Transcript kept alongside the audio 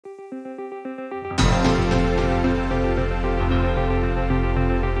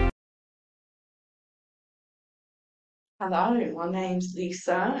Hello, my name's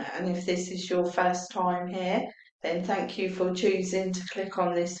Lisa, and if this is your first time here, then thank you for choosing to click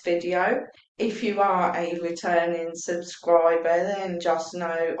on this video. If you are a returning subscriber, then just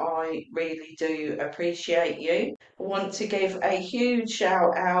know I really do appreciate you. I want to give a huge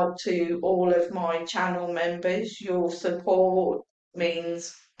shout out to all of my channel members. Your support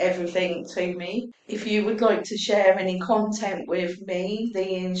means everything to me. If you would like to share any content with me,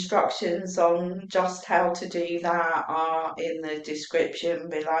 the instructions on just how to do that are in the description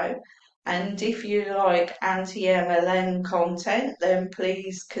below. And if you like anti-MLM content, then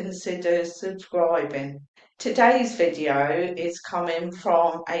please consider subscribing. Today's video is coming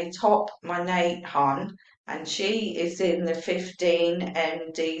from a top Monat hun, and she is in the 15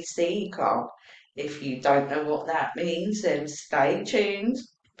 MDC club. If you don't know what that means, then stay tuned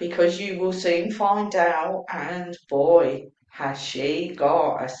because you will soon find out. And boy, has she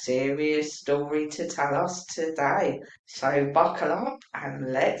got a serious story to tell us today. So buckle up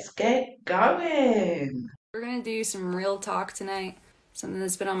and let's get going. We're gonna do some real talk tonight, something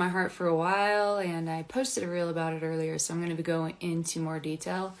that's been on my heart for a while, and I posted a reel about it earlier, so I'm gonna be going into more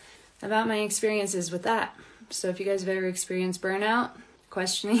detail about my experiences with that. So if you guys have ever experienced burnout,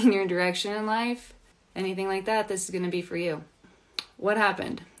 questioning your direction in life, anything like that, this is gonna be for you. What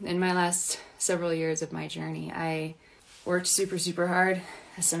happened in my last several years of my journey? I worked super hard,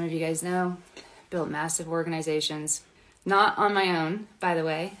 as some of you guys know, built massive organizations, not on my own, by the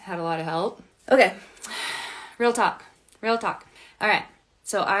way, had a lot of help. Okay, real talk. All right,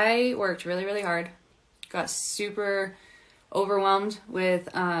 so I worked really hard, got super overwhelmed with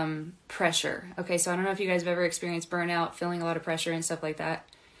pressure. Okay, so I don't know if you guys have ever experienced burnout, feeling a lot of pressure and stuff like that.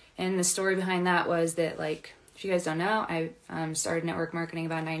 And the story behind that was that, like, if you guys don't know, I started network marketing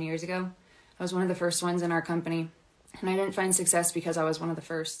about 9 years ago. I was one of the first ones in our company, and I didn't find success because I was one of the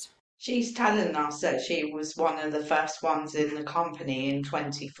first. She's telling us that she was one of the first ones in the company in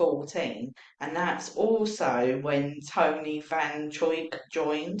 2014, and that's also when Tony Van Choik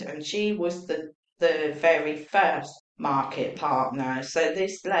joined, and she was the very first market partner. So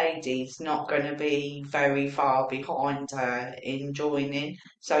this lady's not going to be very far behind her in joining.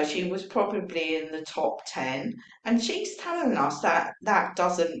 So she was probably in the top 10, and she's telling us that that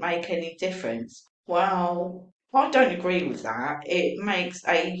doesn't make any difference. Well, I don't agree with that. It makes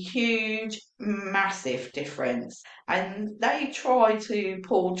a huge, massive difference. And they try to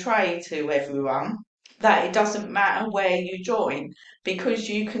portray to everyone that it doesn't matter where you join because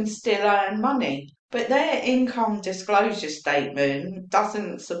you can still earn money. But their income disclosure statement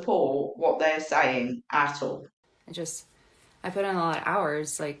doesn't support what they're saying at all. I put in a lot of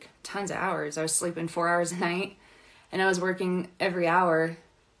hours, like tons of hours. I was sleeping 4 hours a night, and I was working every hour.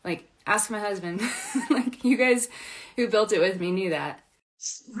 Like, ask my husband. Like, you guys who built it with me knew that.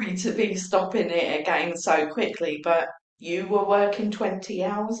 Sorry to be stopping it again so quickly, but you were working 20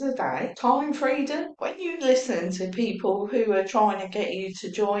 hours a day. Time freedom. When you listen to people who are trying to get you to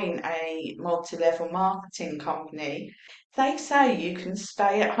join a multi-level marketing company, they say you can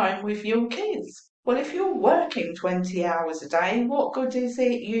stay at home with your kids. Well, if you're working 20 hours a day, what good is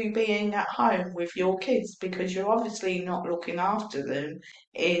it you being at home with your kids? Because you're obviously not looking after them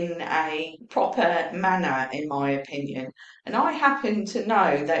in a proper manner, in my opinion. And I happen to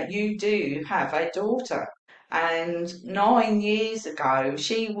know that you do have a daughter. And 9 years ago,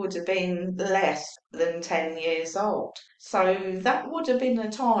 she would have been less than 10 years old. So that would have been a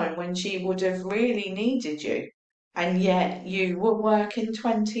time when she would have really needed you. And yet you were working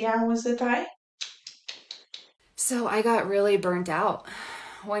 20 hours a day. So I got really burnt out.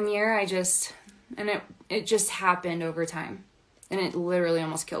 One year it just happened over time. And it literally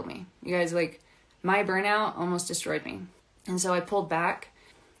almost killed me. You guys, like, my burnout almost destroyed me. And so I pulled back.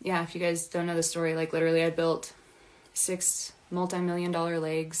 Yeah, if you guys don't know the story, like, literally I built 6 multi-million-dollar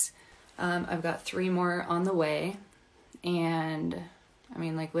legs. I've got 3 more on the way. And I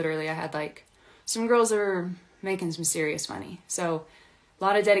mean, like, literally I had, like, some girls that were making some serious money. So a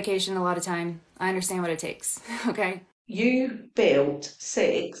lot of dedication, a lot of time. I understand what it takes, okay? You built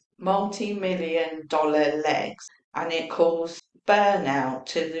 6 multi-million-dollar legs, and it caused burnout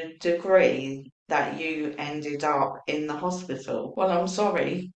to the degree that you ended up in the hospital. Well, I'm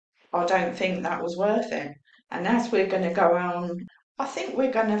sorry, I don't think that was worth it. And as we're going to go on, I think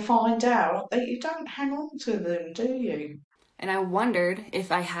we're going to find out that you don't hang on to them, do you? And I wondered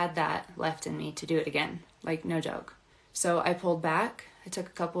if I had that left in me to do it again. Like, no joke. So I pulled back. I took a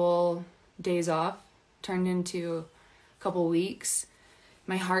couple days off, turned into a couple weeks.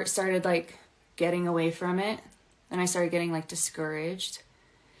 My heart started, like, getting away from it, and I started getting, like, discouraged.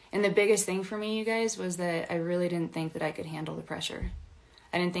 And the biggest thing for me, you guys, was that I really didn't think that I could handle the pressure.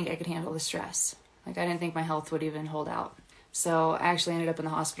 I didn't think I could handle the stress. Like, I didn't think my health would even hold out. So I actually ended up in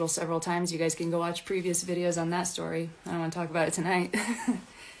the hospital several times. You guys can go watch previous videos on that story. I don't want to talk about it tonight.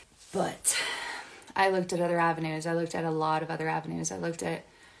 But I looked at other avenues. I looked at a lot of other avenues. I looked at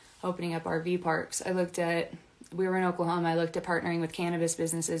opening up RV parks. We were in Oklahoma. I looked at partnering with cannabis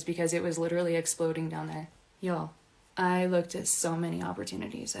businesses because it was literally exploding down there. Y'all, I looked at so many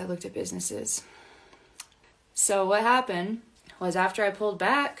opportunities. I looked at businesses. So what happened was after I pulled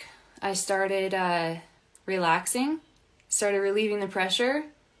back, I started relaxing, started relieving the pressure.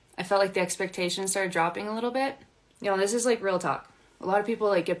 I felt like the expectations started dropping a little bit. This is like real talk. A lot of people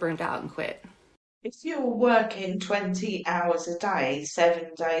like get burnt out and quit. If you're working 20 hours a day,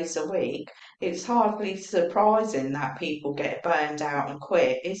 7 days a week, it's hardly surprising that people get burned out and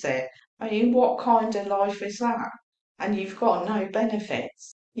quit, is it? I mean, what kind of life is that? And you've got no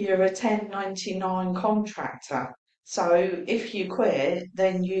benefits. You're a 1099 contractor. So if you quit,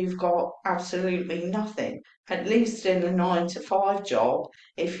 then you've got absolutely nothing. At least in a 9 to 5 job,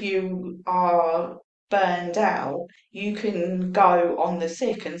 if you are burned out, you can go on the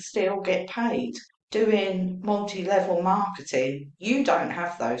sick and still get paid. Doing multi-level marketing, you don't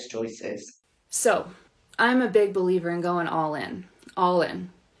have those choices. So I'm a big believer in going all in. All in.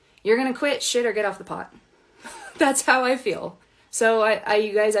 You're going to quit, shit, or get off the pot. That's how I feel. So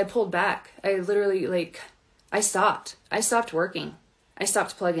you guys, I pulled back. I literally, I stopped. I stopped working. I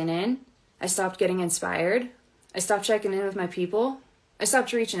stopped plugging in. I stopped getting inspired. I stopped checking in with my people. I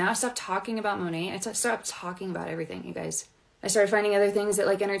stopped reaching out. I stopped talking about Monat. I stopped talking about everything, you guys. I started finding other things that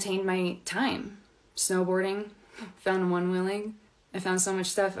entertained my time. Snowboarding. Found one wheeling. I found so much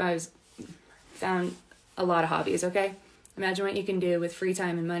stuff. Found a lot of hobbies, okay? Imagine what you can do with free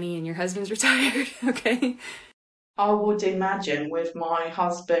time and money and your husband's retired, okay? I would imagine with my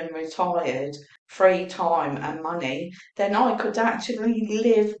husband retired, free time and money, then I could actually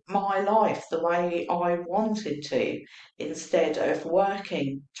live my life the way I wanted to instead of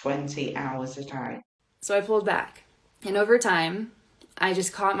working 20 hours a day. So I pulled back. And over time, I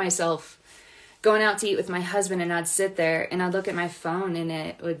just caught myself going out to eat with my husband, and I'd sit there and I'd look at my phone and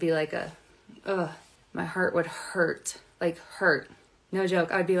it would be like my heart would hurt. Hurt. No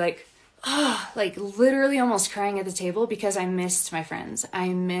joke. I'd be literally almost crying at the table because I missed my friends. I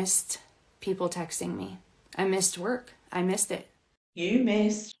missed people texting me. I missed work. I missed it. You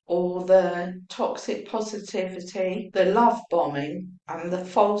missed all the toxic positivity, the love bombing, and the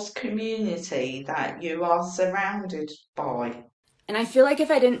false community that you are surrounded by. And I feel like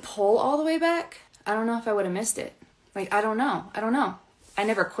if I didn't pull all the way back, I don't know if I would have missed it. I don't know. I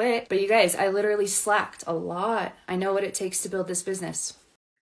never quit, but you guys, I literally slacked a lot. I know what it takes to build this business.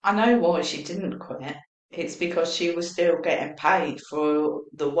 I know why she didn't quit. It's because she was still getting paid for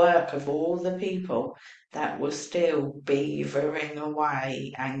the work of all the people that were still beavering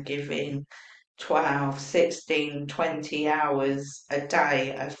away and giving 12, 16, 20 hours a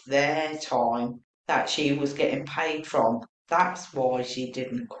day of their time that she was getting paid from. That's why she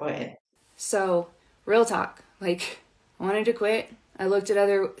didn't quit. So, real talk. I wanted to quit. I looked at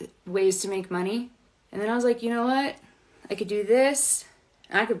other ways to make money. And then I was like, you know what? I could do this.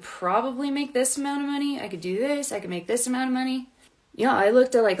 I could probably make this amount of money. I could do this. I could make this amount of money. I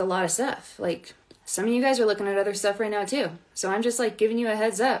looked at a lot of stuff. Some of you guys are looking at other stuff right now too. So I'm just giving you a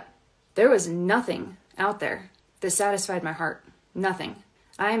heads up. There was nothing out there that satisfied my heart. Nothing.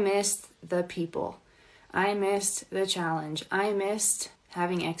 I missed the people. I missed the challenge. I missed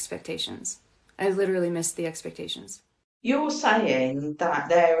having expectations. I literally missed the expectations. You're saying that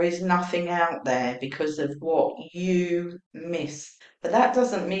there is nothing out there because of what you miss. But that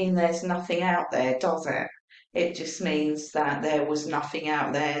doesn't mean there's nothing out there, does it? It just means that there was nothing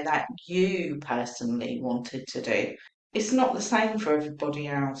out there that you personally wanted to do. It's not the same for everybody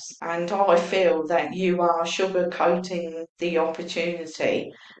else. And I feel that you are sugarcoating the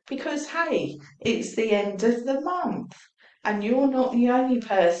opportunity because, hey, it's the end of the month. And you're not the only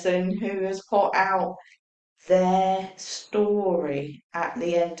person who has put out their story at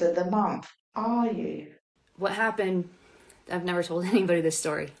the end of the month, are you? What happened, I've never told anybody this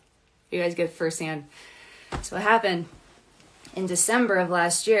story. You guys get it firsthand. So what happened, in December of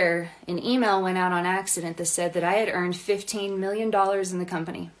last year, an email went out on accident that said that I had earned $15 million in the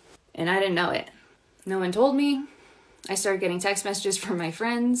company. And I didn't know it. No one told me. I started getting text messages from my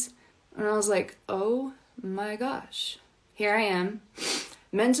friends. And I was like, oh my gosh. Here I am,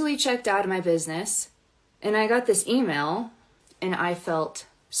 mentally checked out of my business. And I got this email, and I felt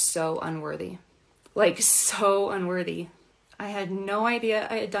so unworthy. So unworthy. I had no idea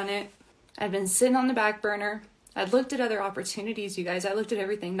I had done it. I'd been sitting on the back burner. I'd looked at other opportunities, you guys. I looked at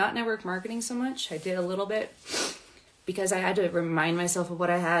everything. Not network marketing so much. I did a little bit because I had to remind myself of what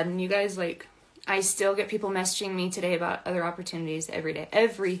I had. And you guys, I still get people messaging me today about other opportunities every day.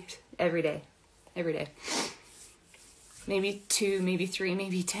 Every day. Maybe 2, maybe 3,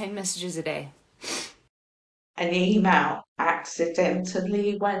 maybe 10 messages a day. An email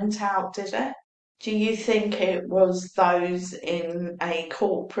accidentally went out, did it? Do you think it was those in a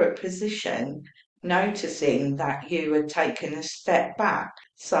corporate position noticing that you had taken a step back,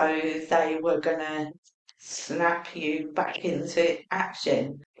 so they were going to snap you back into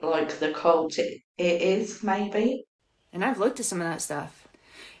action like the cult it is, maybe? And I've looked at some of that stuff.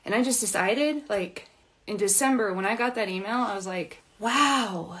 And I just decided, like, in December, when I got that email, I was like,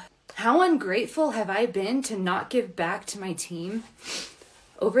 wow, how ungrateful have I been to not give back to my team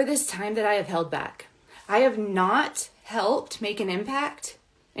over this time that I have held back. I have not helped make an impact,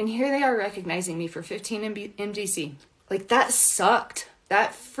 and here they are recognizing me for 15 MDC. Like, that sucked.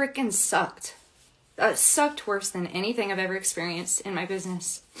 That freaking sucked. That sucked worse than anything I've ever experienced in my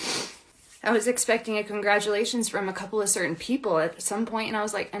business. I was expecting a congratulations from a couple of certain people at some point, and I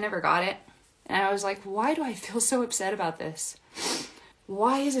was like, I never got it. And I was like, why do I feel so upset about this?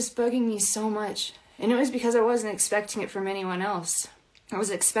 Why is this bugging me so much? And it was because I wasn't expecting it from anyone else. I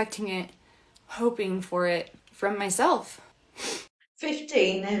was expecting it, hoping for it from myself.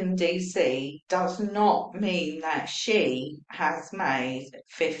 15 MDC does not mean that she has made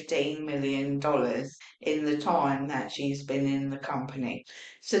 $15 million in the time that she's been in the company.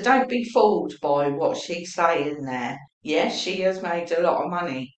 So don't be fooled by what she's saying there. Yes, she has made a lot of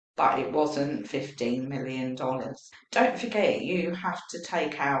money, but it wasn't $15 million. Don't forget, you have to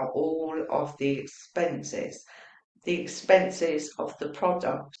take out all of the expenses of the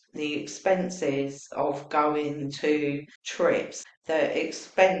product, the expenses of going to trips, the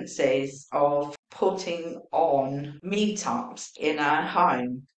expenses of putting on meetups in our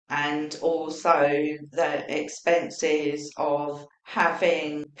home, and also the expenses of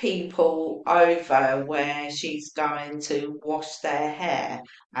having people over where she's going to wash their hair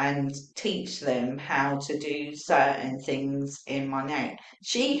and teach them how to do certain things in Monat.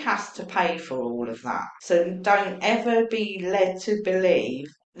 She has to pay for all of that. So don't ever be led to believe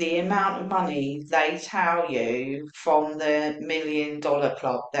the amount of money they tell you from the $1 million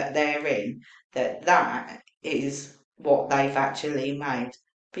club that they're in, that is what they've actually made,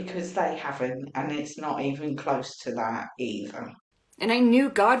 because they haven't, and it's not even close to that either. And I knew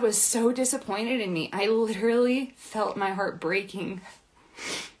God was so disappointed in me. I literally felt my heart breaking.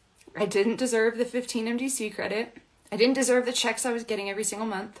 I didn't deserve the 15 MDC credit. I didn't deserve the checks I was getting every single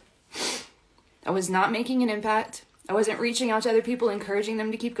month. I was not making an impact. I wasn't reaching out to other people, encouraging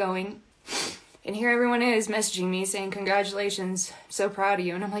them to keep going. And here everyone is messaging me saying, congratulations, so proud of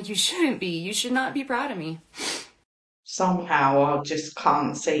you. And I'm like, you shouldn't be. You should not be proud of me. Somehow I just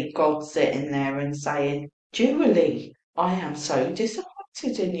can't see God sitting there and saying, Julie, I am so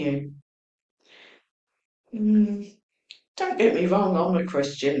disappointed in you. Don't get me wrong, I'm a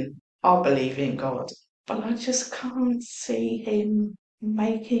Christian. I believe in God. But I just can't see him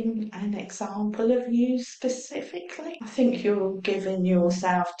making an example of you specifically. I think you're giving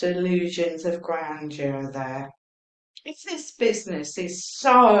yourself delusions of grandeur there. If this business is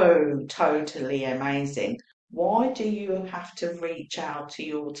so totally amazing, why do you have to reach out to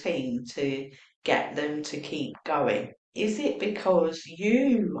your team to get them to keep going? Is it because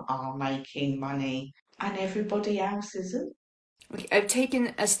you are making money and everybody else isn't? Okay, I've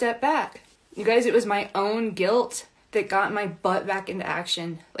taken a step back. You guys, it was my own guilt that got my butt back into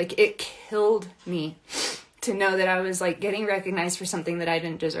action. Like, it killed me to know that I was like getting recognized for something that I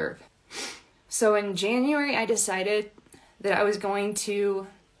didn't deserve. So in January, I decided that I was going to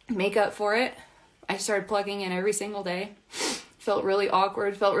make up for it. I started plugging in every single day. Felt really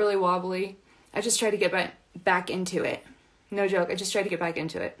awkward, felt really wobbly. I just tried to get back into it. No joke, I just tried to get back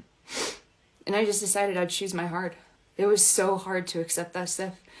into it. And I just decided I'd choose my heart. It was so hard to accept that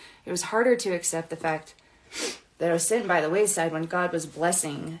stuff. It was harder to accept the fact that I was sitting by the wayside when God was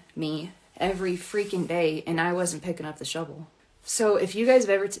blessing me every freaking day and I wasn't picking up the shovel. So if you guys have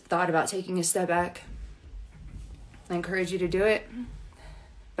ever thought about taking a step back, I encourage you to do it.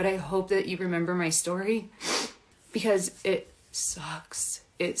 But I hope that you remember my story, because it sucks.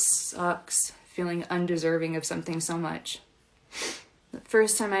 It sucks feeling undeserving of something so much. The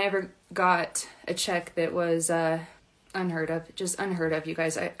first time I ever got a check that was unheard of, just unheard of, you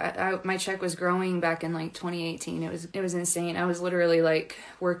guys. My check was growing back in like 2018. It was insane. I was literally like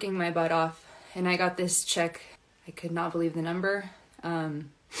working my butt off, and I got this check. I could not believe the number.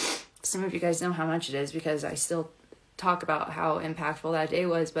 Some of you guys know how much it is because I still talk about how impactful that day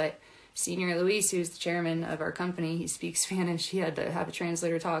was, but Senior Luis, who's the chairman of our company, he speaks Spanish. He had to have a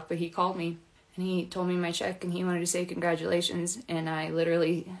translator talk, but he called me and he told me my check and he wanted to say congratulations, and I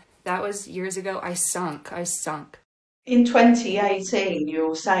literally That was years ago. I sunk. In 2018,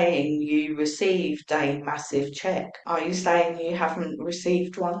 you're saying you received a massive check. Are you saying you haven't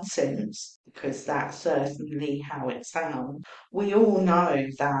received one since? Because that's certainly how it sounds. We all know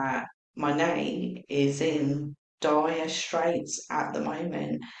that Monat is in dire straits at the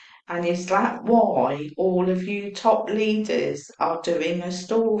moment. And is that why all of you top leaders are doing a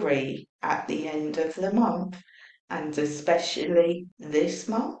story at the end of the month, and especially this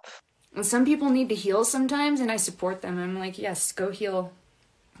month? And some people need to heal sometimes, and I support them. I'm like, yes, go heal.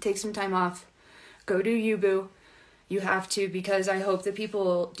 Take some time off. Go do you, boo. You have to, because I hope that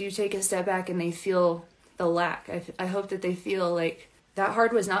people do take a step back and they feel the lack. I hope that they feel like that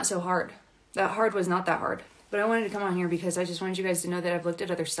hard was not so hard. That hard was not that hard. But I wanted to come on here because I just wanted you guys to know that I've looked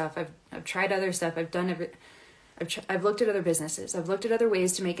at other stuff. I've tried other stuff. I've looked at other businesses. I've looked at other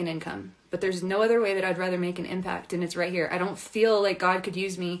ways to make an income. But there's no other way that I'd rather make an impact, and it's right here. I don't feel like God could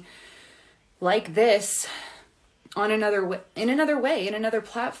use me like this on another way, in another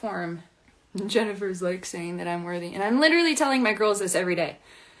platform. Jennifer's like saying that I'm worthy. And I'm literally telling my girls this every day.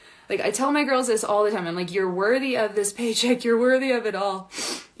 Like, I tell my girls this all the time. I'm like, you're worthy of this paycheck. You're worthy of it all.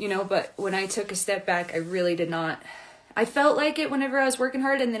 You know, but when I took a step back, I really did not. I felt like it whenever I was working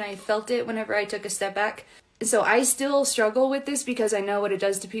hard, and then I felt it whenever I took a step back. So I still struggle with this because I know what it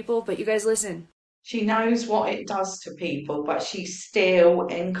does to people. But you guys listen. She knows what it does to people, but she's still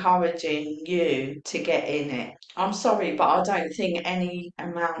encouraging you to get in it. I'm sorry, but I don't think any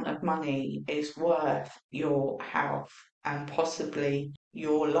amount of money is worth your health and possibly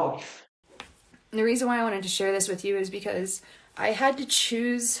your life. And the reason why I wanted to share this with you is because I had to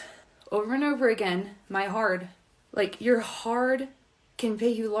choose over and over again my hard. Like, your hard can pay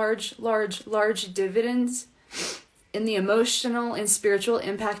you large dividends in the emotional and spiritual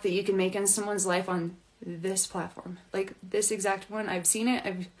impact that you can make on someone's life on this platform. Like this exact one. I've seen it.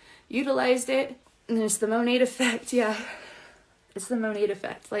 I've utilized it. And it's the Monat effect. Yeah. It's the Monat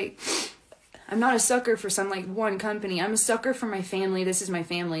effect. Like, I'm not a sucker for some like one company. I'm a sucker for my family. This is my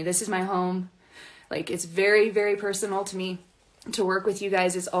family. This is my home. Like, it's very, very personal to me to work with you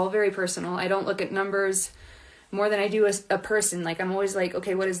guys. It's all very personal. I don't look at numbers more than I do a person. Like, I'm always like,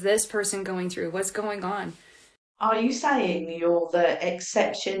 okay, what is this person going through? What's going on? Are you saying you're the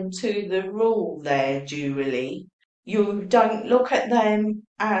exception to the rule there, Julie? You don't look at them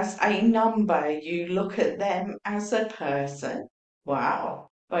as a number, you look at them as a person. Wow.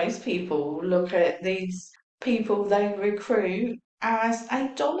 Most people look at these people they recruit as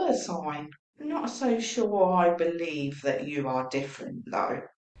a dollar sign. Not so sure I believe that you are different though.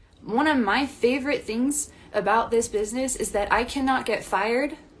 One of my favorite things about this business is that I cannot get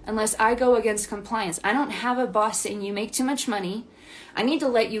fired unless I go against compliance. I don't have a boss saying you make too much money. I need to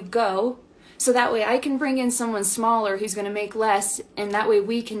let you go so that way I can bring in someone smaller who's going to make less, and that way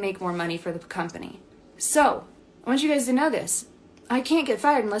we can make more money for the company. So, I want you guys to know this. I can't get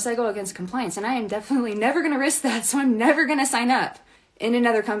fired unless I go against compliance, and I am definitely never going to risk that, so I'm never going to sign up in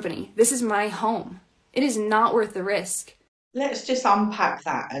another company. This is my home. It is not worth the risk. Let's just unpack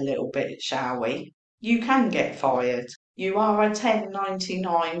that a little bit, shall we? You can get fired. You are a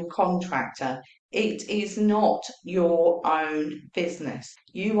 1099 contractor. It is not your own business.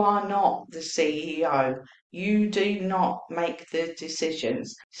 You are not the CEO. You do not make the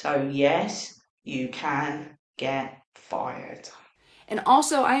decisions. So yes, you can get fired. And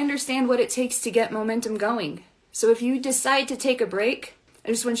also, I understand what it takes to get momentum going. So if you decide to take a break, I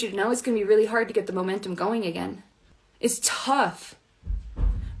just want you to know it's going to be really hard to get the momentum going again. It's tough.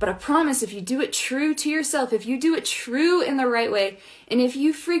 But I promise, if you do it true to yourself, if you do it true in the right way, and if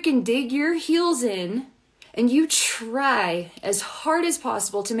you freaking dig your heels in and you try as hard as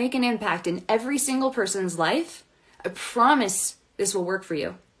possible to make an impact in every single person's life, I promise this will work for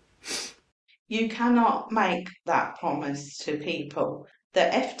you. You cannot make that promise to people. The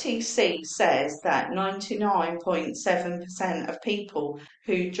FTC says that 99.7% of people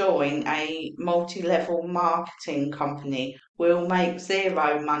who join a multi-level marketing company will make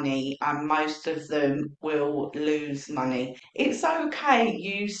zero money, and most of them will lose money. It's okay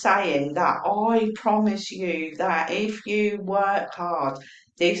you saying that I promise you that if you work hard,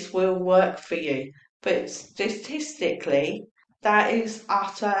 this will work for you. But statistically, that is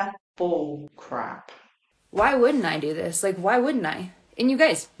utter bull crap. Why wouldn't I do this? Like, why wouldn't I? And you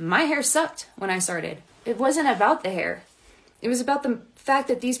guys, my hair sucked when I started. It wasn't about the hair. It was about the fact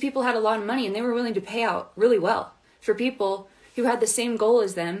that these people had a lot of money and they were willing to pay out really well for people who had the same goal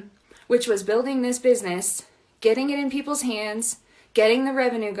as them, which was building this business, getting it in people's hands, getting the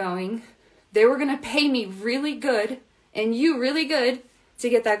revenue going. They were going to pay me really good and you really good to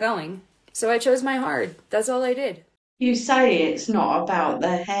get that going. So I chose my hard. That's all I did. You say it's not about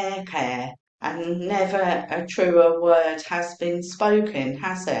the hair care, and never a truer word has been spoken,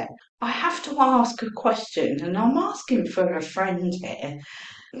 has it? I have to ask a question, and I'm asking for a friend here.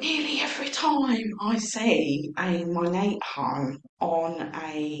 Nearly every time I see a Monat home on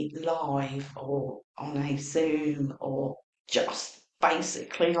a live or on a Zoom or just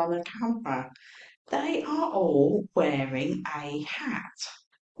basically on a camera, they are all wearing a hat.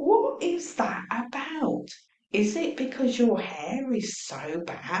 What is that about? Is it because your hair is so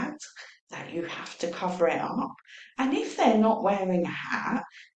bad that you have to cover it up? And if they're not wearing a hat,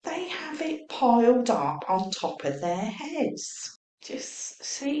 they have it piled up on top of their heads. Just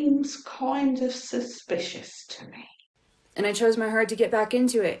seems kind of suspicious to me. And I chose my heart to get back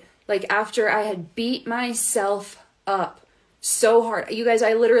into it. Like after I had beat myself up so hard. You guys,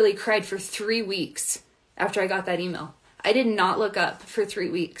 I literally cried for 3 weeks after I got that email. I did not look up for 3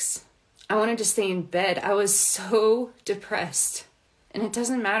 weeks. I wanted to stay in bed. I was so depressed. And it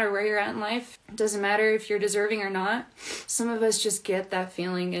doesn't matter where you're at in life. It doesn't matter if you're deserving or not. Some of us just get that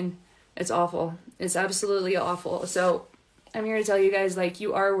feeling and it's awful. It's absolutely awful. So I'm here to tell you guys, like,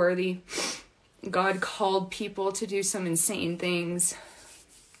 you are worthy. God called people to do some insane things.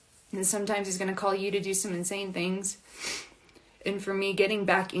 And sometimes he's going to call you to do some insane things. And for me, getting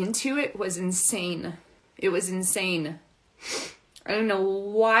back into it was insane. It was insane. I didn't know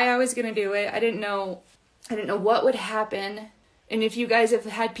why I was going to do it. I didn't know what would happen. And if you guys have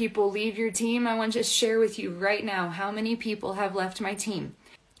had people leave your team, I want to just share with you right now how many people have left my team.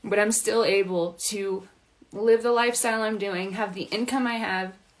 But I'm still able to live the lifestyle I'm doing, have the income I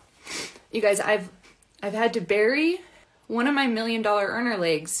have. You guys, I've had to bury one of my $1 million earner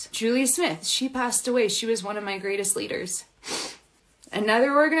legs, Julie Smith. She passed away. She was one of my greatest leaders.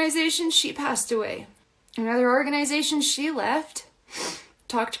 Another organization, she passed away. Another organization, she left,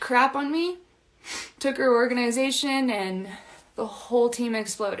 talked crap on me, took her organization, and the whole team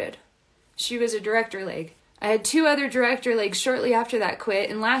exploded. She was a director leg. I had 2 other director legs shortly after that quit,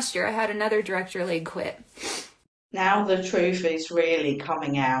 and last year I had another director leg quit. Now the truth is really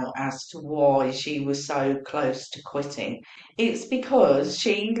coming out as to why she was so close to quitting. It's because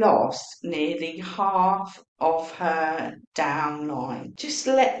she lost nearly half of her downline. Just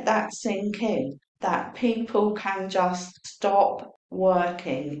let that sink in, that people can just stop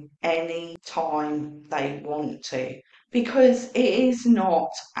working any time they want to. Because it is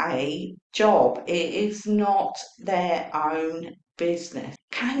not a job, it is not their own business.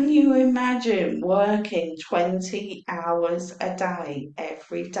 Can you imagine working 20 hours a day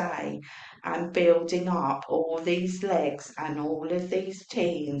every day and building up all these legs and all of these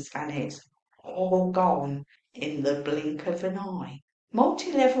teams, and it's all gone in the blink of an eye?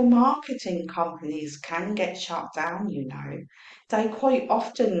 Multi-level marketing companies can get shut down, you know. They quite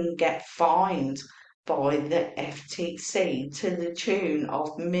often get fined by the FTC to the tune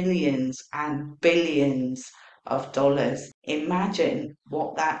of millions and billions of dollars. Imagine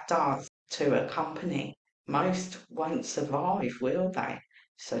what that does to a company. Most won't survive, will they?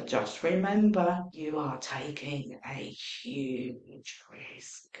 So just remember, you are taking a huge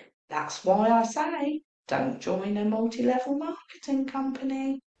risk. That's why I say, don't join a multi-level marketing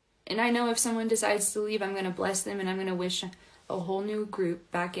company. And I know if someone decides to leave, I'm going to bless them and I'm going to wish a whole new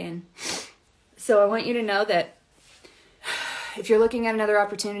group back in. So I want you to know that if you're looking at another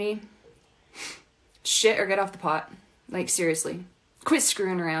opportunity, shit or get off the pot. Like, seriously. Quit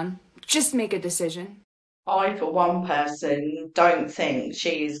screwing around. Just make a decision. I, for one person, don't think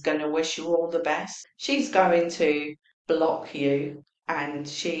she's going to wish you all the best. She's going to block you and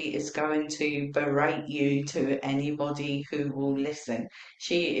she is going to berate you to anybody who will listen.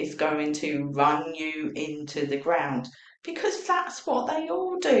 She is going to run you into the ground because that's what they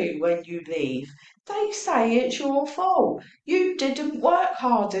all do when you leave. They say it's your fault. You didn't work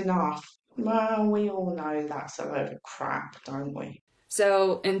hard enough. Well, we all know that's a load of crap, don't we?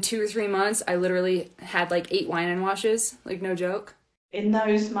 So in 2 or 3 months, I literally had like 8 wine and washes. Like, no joke. In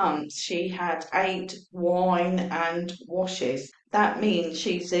those months, she had 8 wine and washes. That means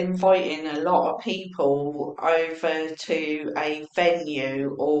she's inviting a lot of people over to a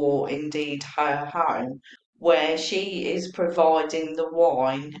venue or indeed her home where she is providing the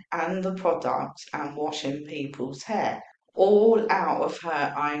wine and the products and washing people's hair, all out of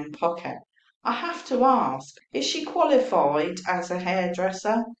her own pocket. I have to ask, is she qualified as a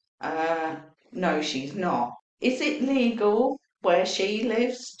hairdresser? Uh, no, she's not. Is it legal where she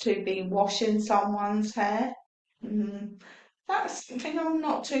lives to be washing someone's hair? That's something I'm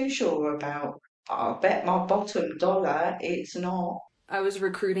not too sure about. But I bet my bottom dollar it's not. I was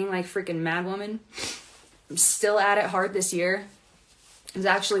recruiting like freaking madwoman. I'm still at it hard this year. It was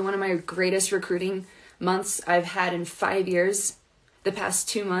actually one of my greatest recruiting months I've had in 5 years. The past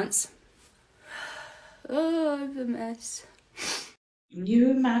 2 months. Oh, I'm a mess. Can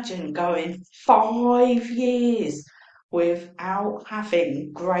you imagine going 5 years without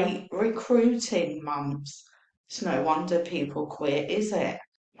having great recruiting months? It's no wonder people quit, is it?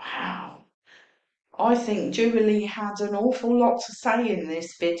 Wow. I think Jubilee had an awful lot to say in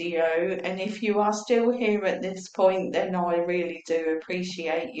this video, and if you are still here at this point, then I really do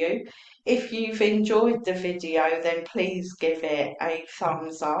appreciate you. If you've enjoyed the video, then please give it a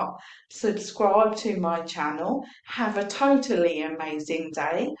thumbs up, subscribe to my channel, have a totally amazing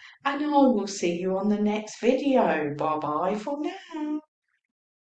day, and I will see you on the next video. Bye bye for now.